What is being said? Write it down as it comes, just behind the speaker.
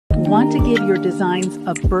Want to give your designs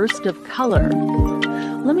a burst of color?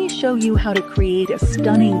 Let me show you how to create a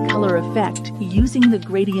stunning color effect using the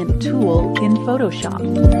gradient tool in Photoshop.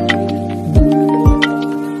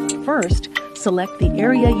 First, select the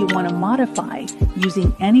area you want to modify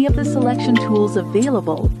using any of the selection tools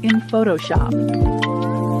available in Photoshop.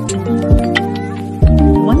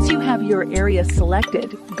 Once you have your area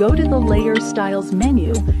selected, go to the Layer Styles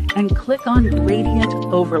menu and click on Gradient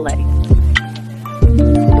Overlay.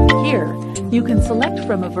 Here, you can select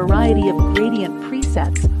from a variety of gradient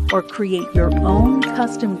presets or create your own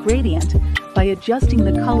custom gradient by adjusting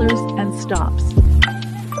the colors and stops.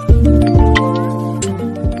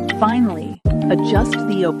 Finally, adjust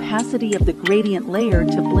the opacity of the gradient layer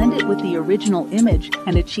to blend it with the original image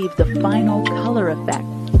and achieve the final color effect.